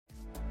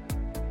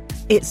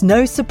It's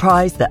no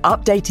surprise that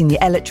updating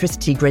the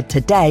electricity grid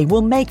today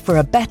will make for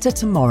a better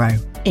tomorrow.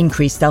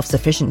 Increased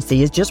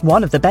self-sufficiency is just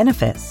one of the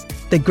benefits.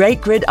 The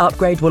Great Grid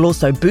Upgrade will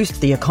also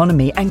boost the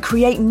economy and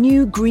create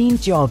new green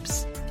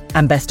jobs.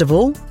 And best of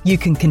all, you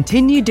can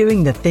continue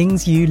doing the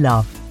things you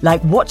love,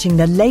 like watching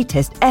the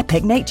latest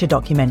epic nature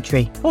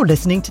documentary or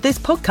listening to this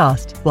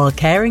podcast while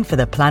caring for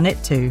the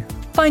planet too.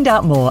 Find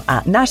out more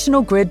at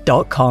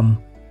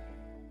nationalgrid.com.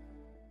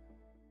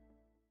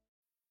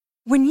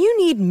 When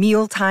you need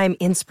mealtime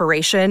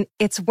inspiration,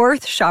 it's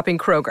worth shopping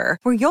Kroger,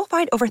 where you'll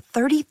find over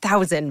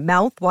 30,000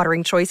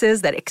 mouth-watering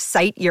choices that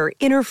excite your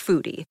inner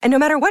foodie. And no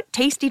matter what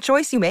tasty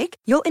choice you make,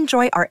 you'll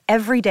enjoy our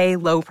everyday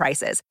low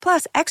prices,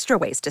 plus extra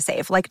ways to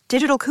save, like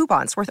digital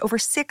coupons worth over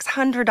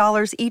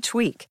 $600 each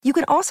week. You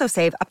can also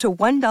save up to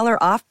 $1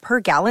 off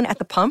per gallon at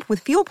the pump with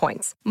fuel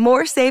points.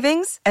 More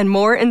savings and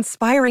more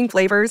inspiring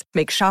flavors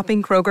make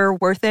shopping Kroger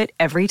worth it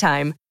every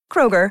time.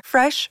 Kroger,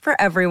 fresh for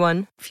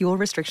everyone. Fuel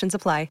restrictions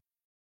apply.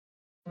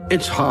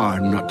 It's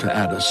hard not to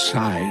add a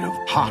side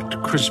of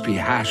hot, crispy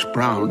hash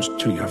browns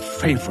to your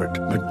favorite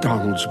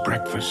McDonald's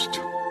breakfast.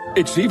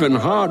 It's even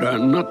harder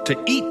not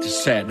to eat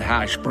said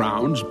hash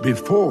browns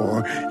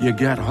before you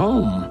get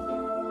home.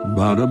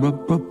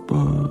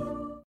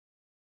 Ba-da-ba-ba-ba.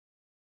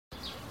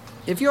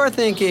 If you're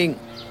thinking,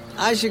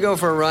 I should go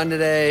for a run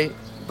today,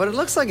 but it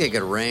looks like it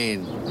could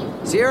rain,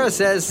 Sierra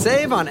says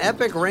save on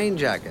epic rain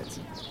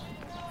jackets.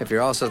 If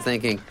you're also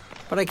thinking,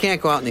 but I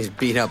can't go out in these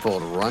beat-up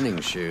old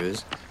running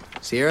shoes,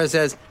 Sierra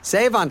says,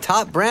 save on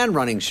top brand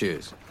running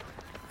shoes.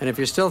 And if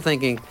you're still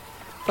thinking,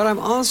 but I'm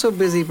also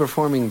busy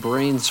performing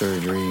brain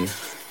surgery,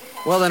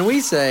 well, then we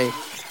say,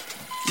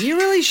 you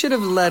really should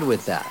have led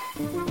with that.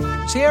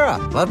 Sierra,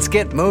 let's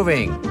get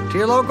moving to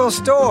your local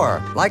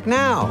store, like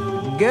now.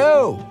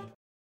 Go!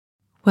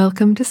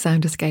 Welcome to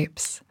Sound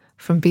Escapes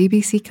from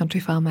BBC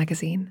Countryfile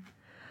magazine.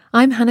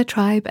 I'm Hannah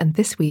Tribe, and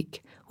this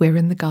week we're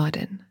in the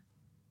garden.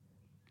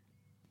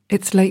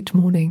 It's late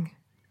morning,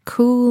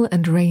 cool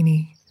and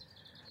rainy.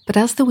 But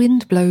as the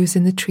wind blows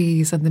in the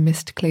trees and the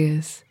mist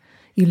clears,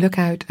 you look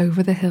out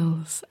over the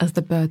hills as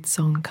the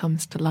birdsong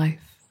comes to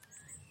life.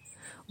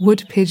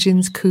 Wood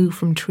pigeons coo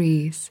from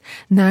trees,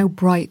 now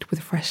bright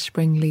with fresh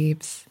spring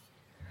leaves.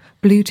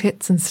 Blue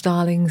tits and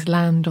starlings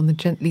land on the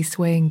gently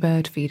swaying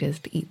bird feeders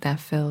to eat their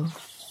fill.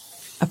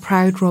 A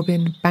proud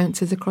robin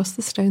bounces across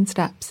the stone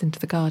steps into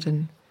the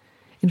garden,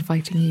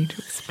 inviting you to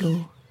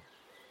explore.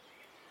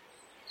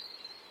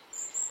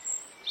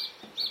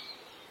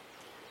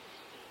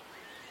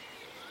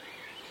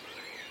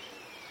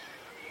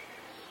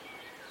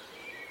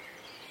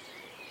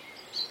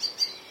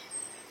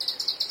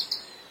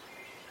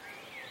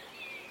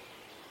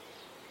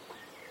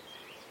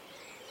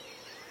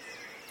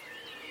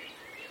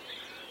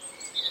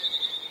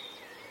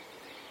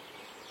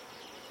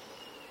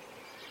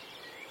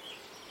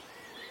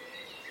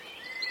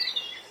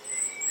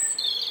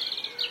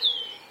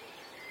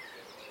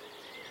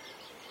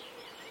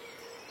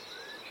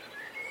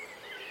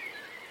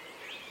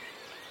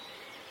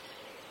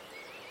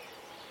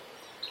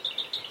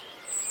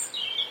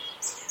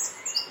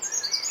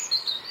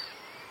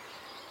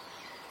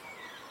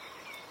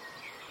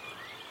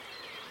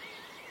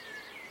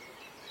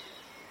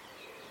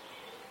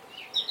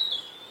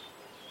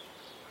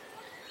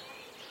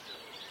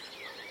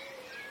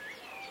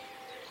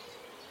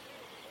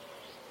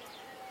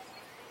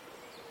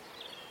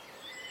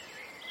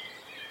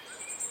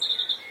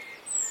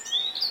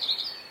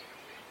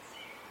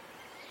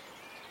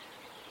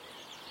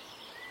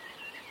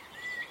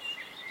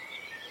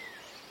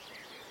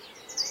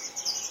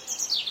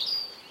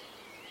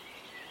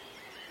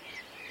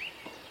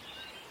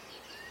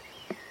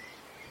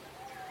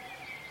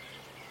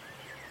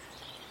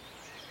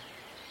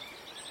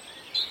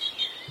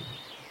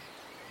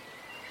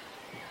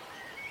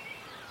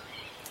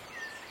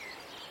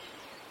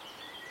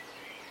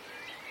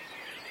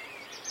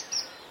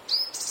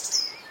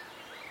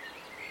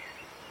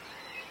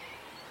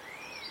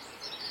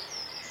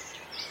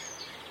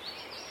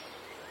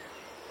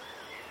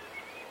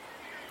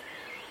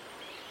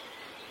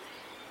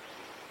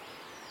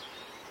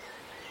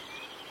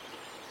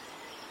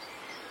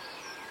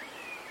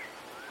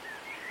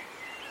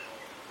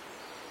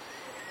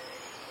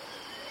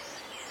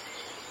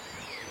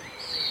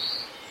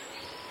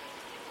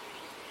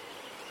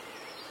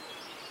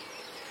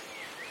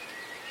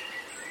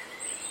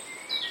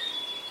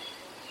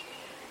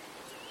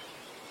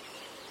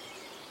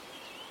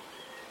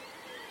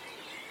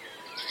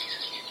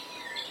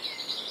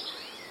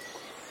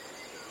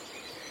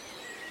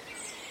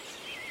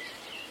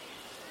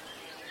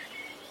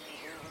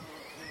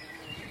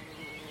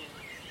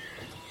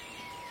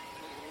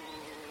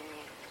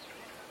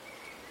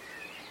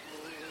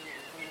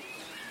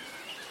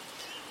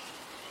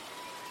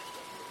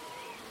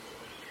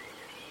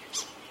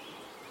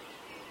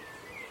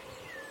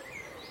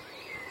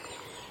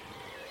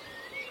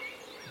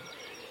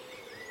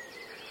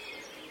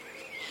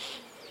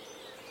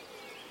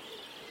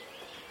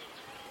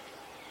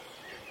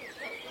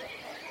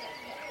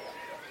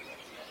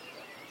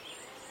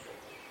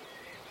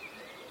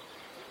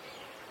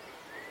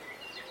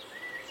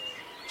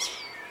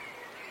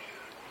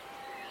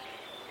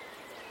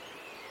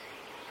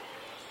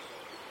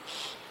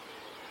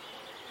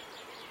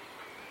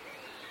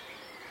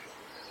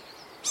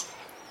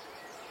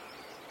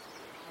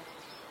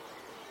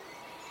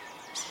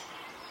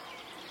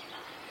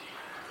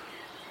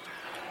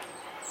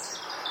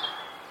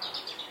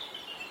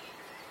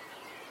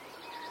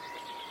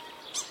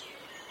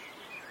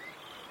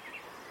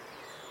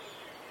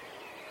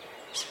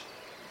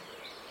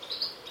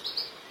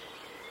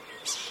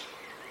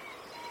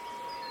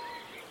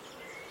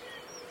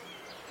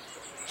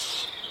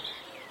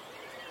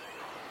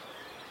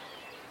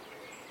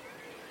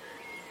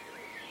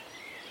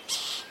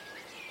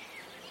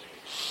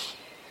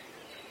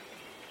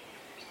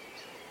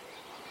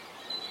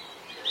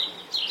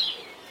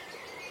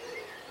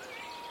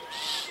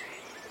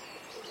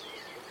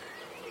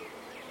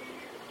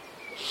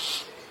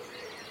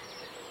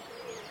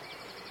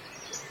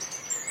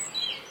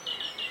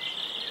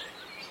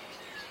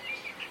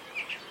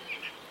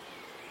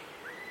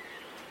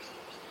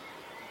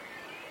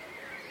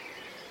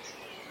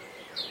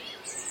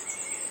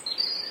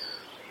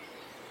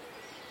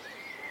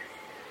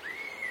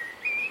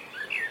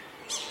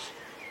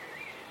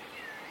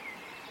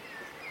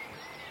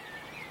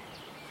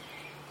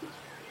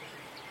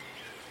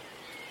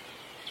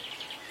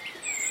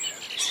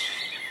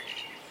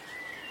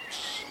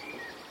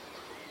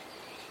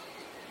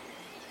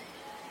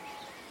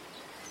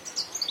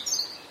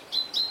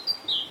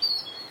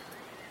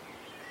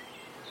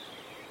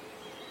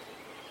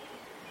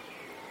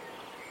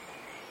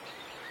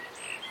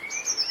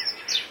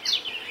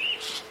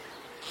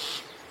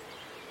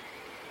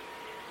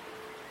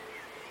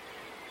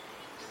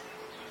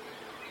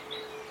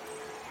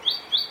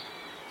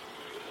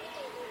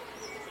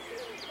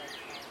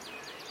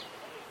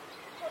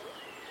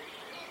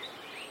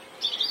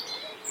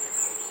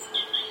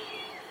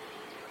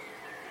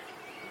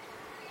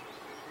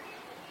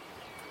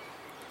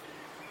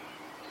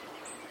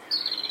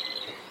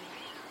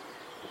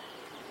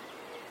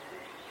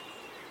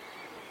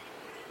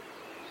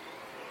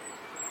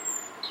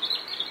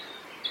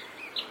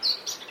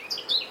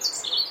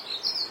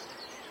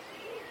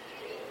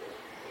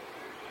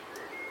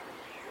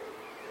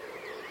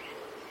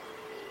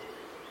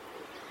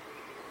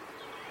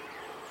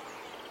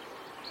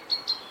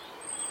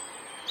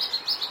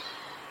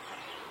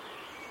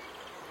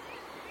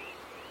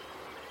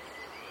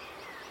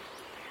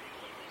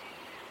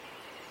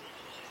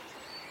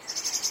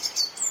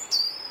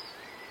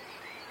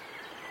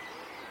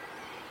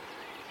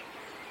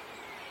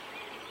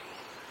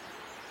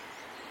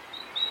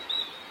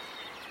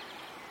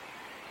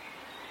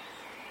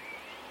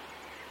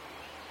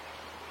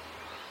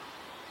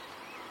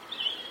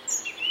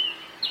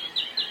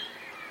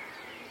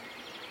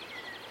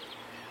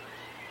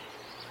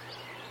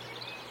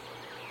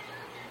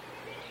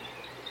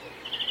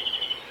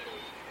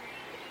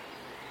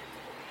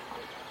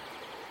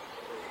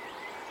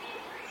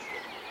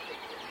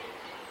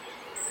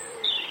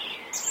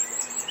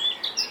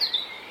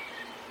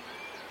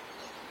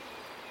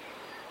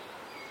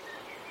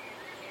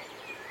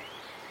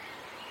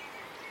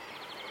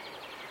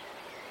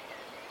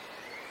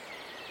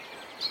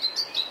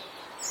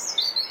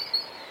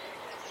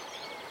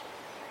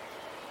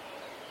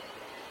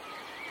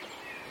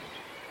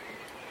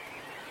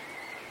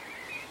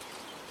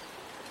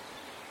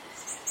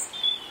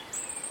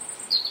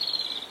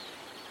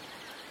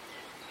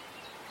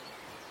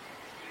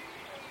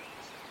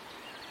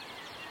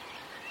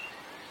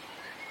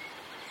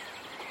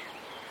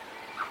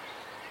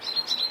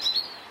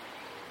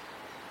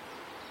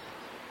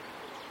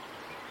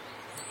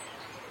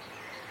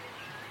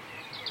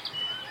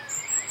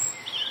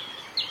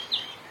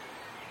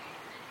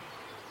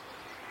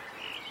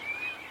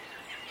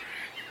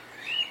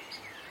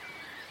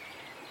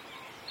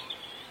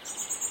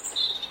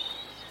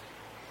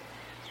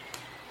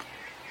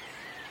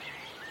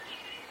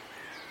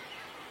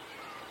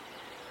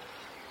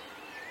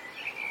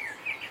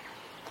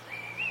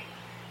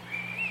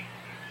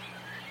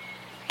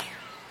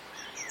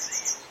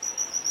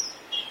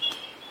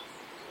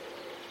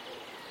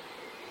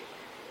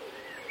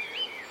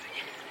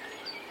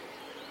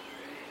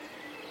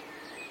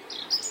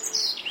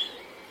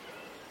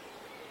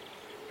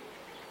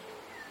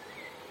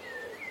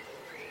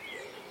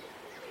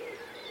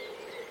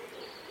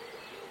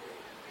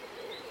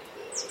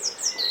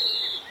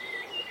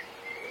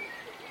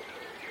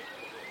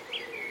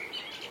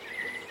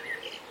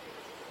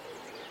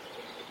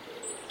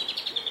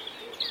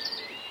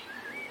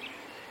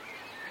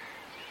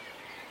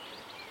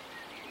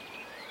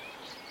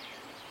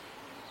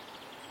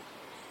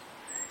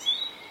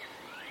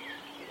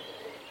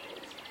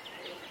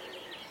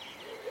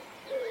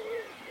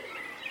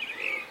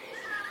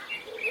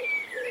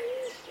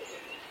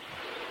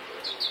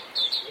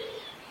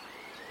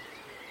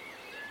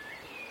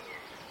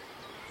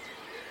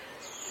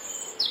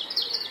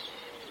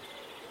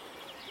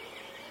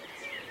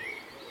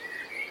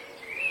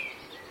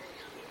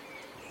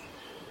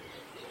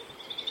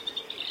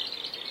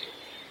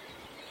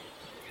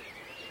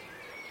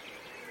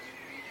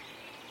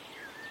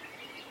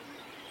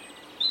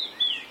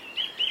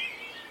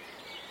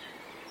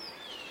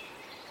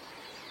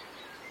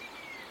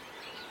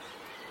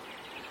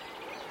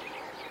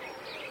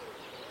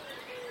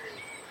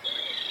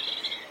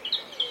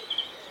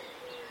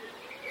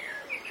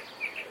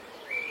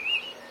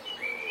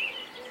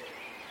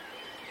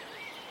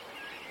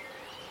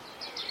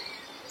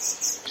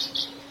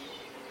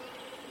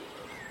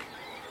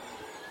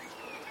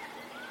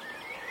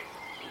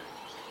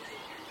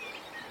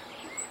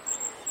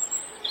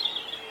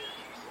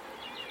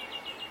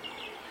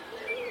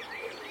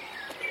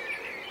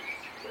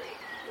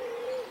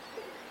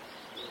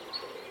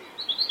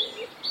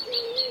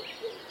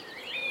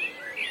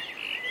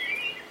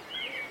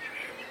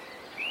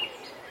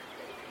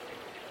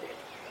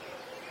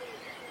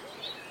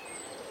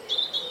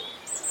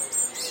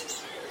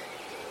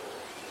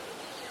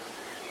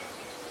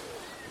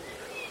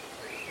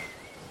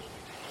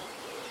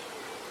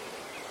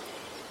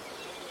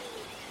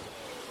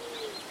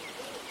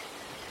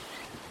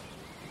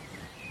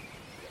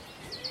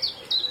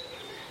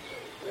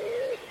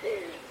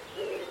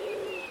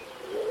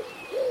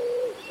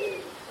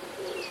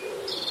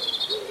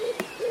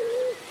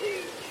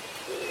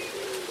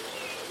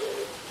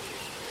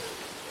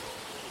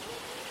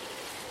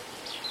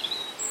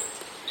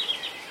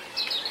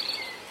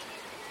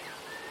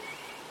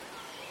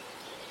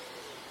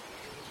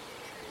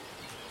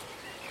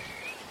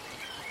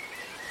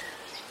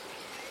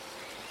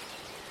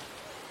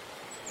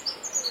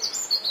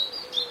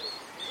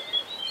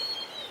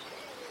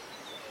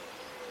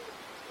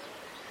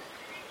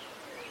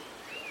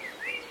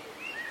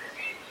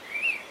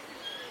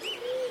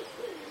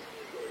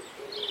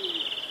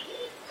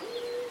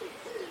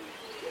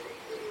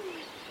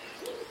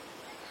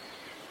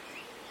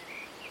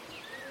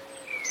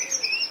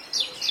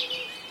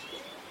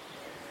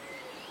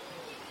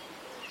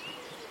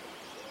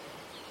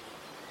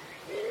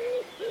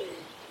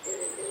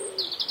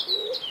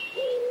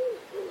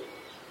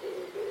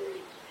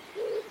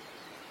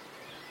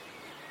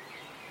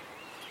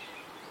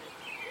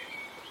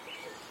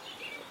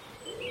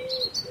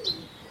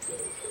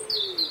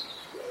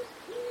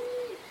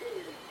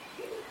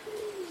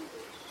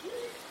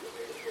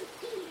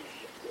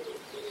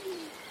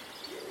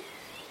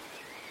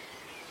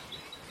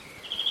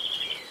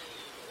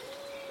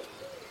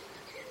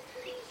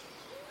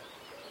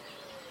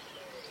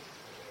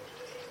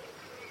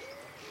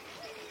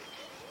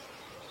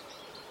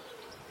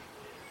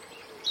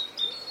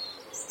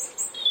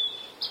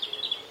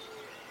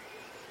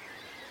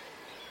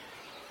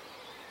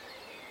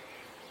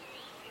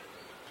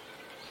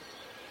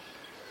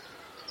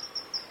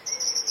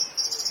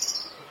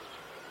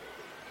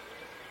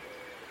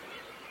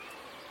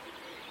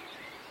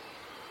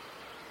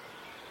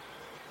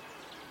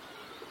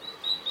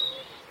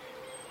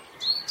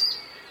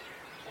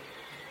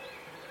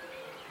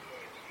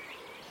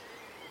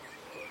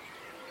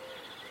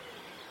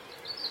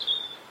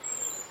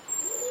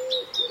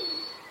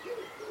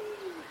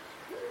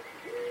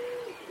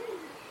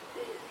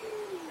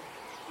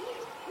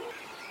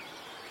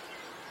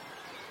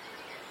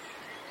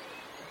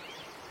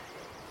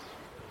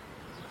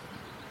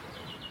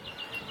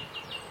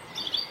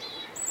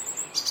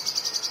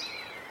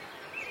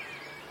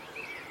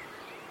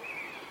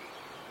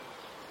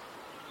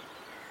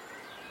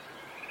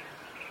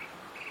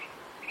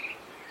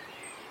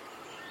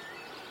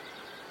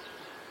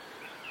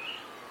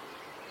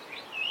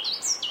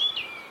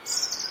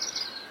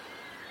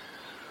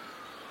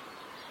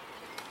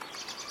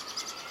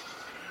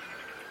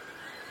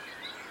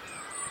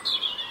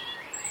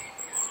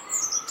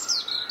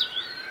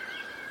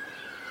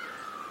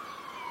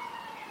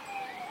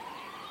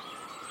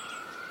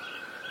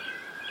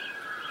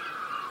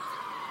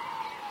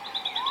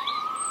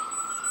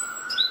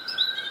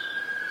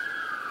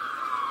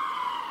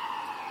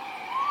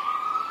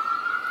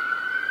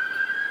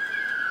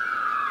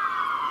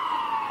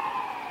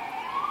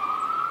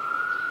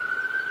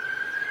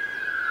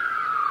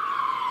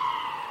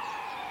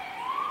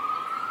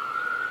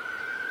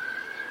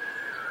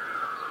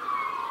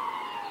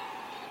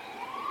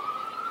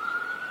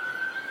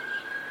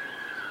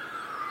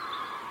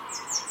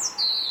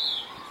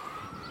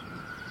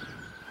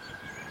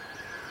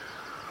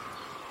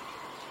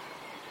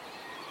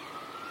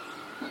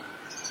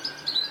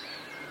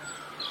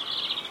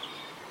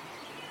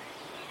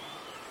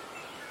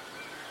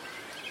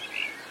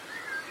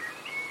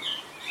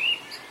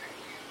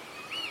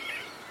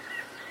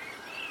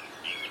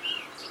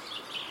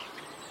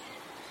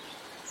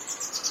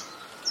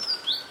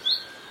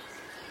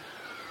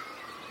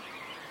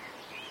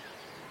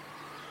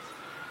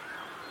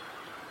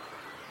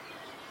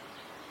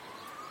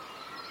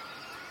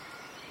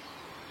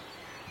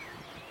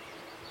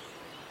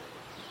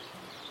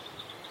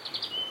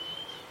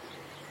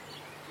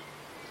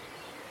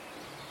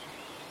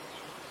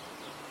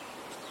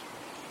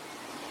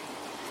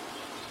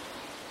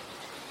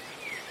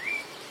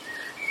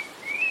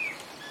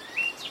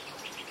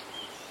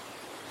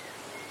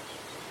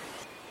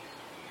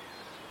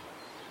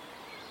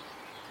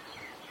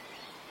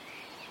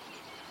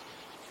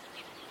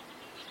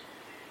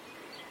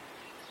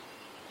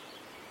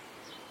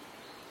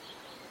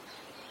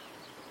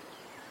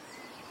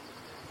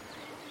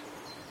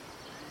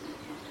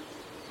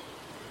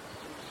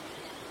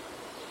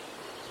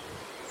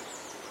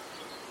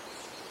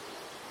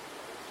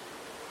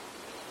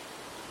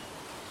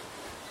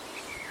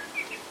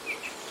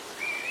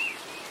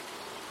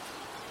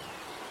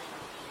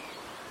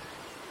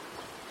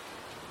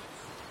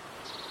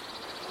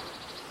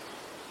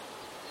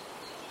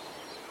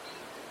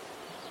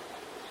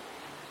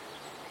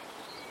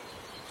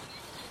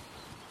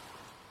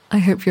 I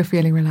hope you're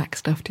feeling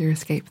relaxed after your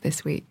escape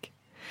this week.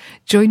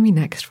 Join me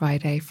next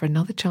Friday for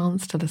another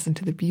chance to listen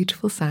to the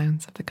beautiful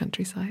sounds of the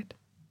countryside.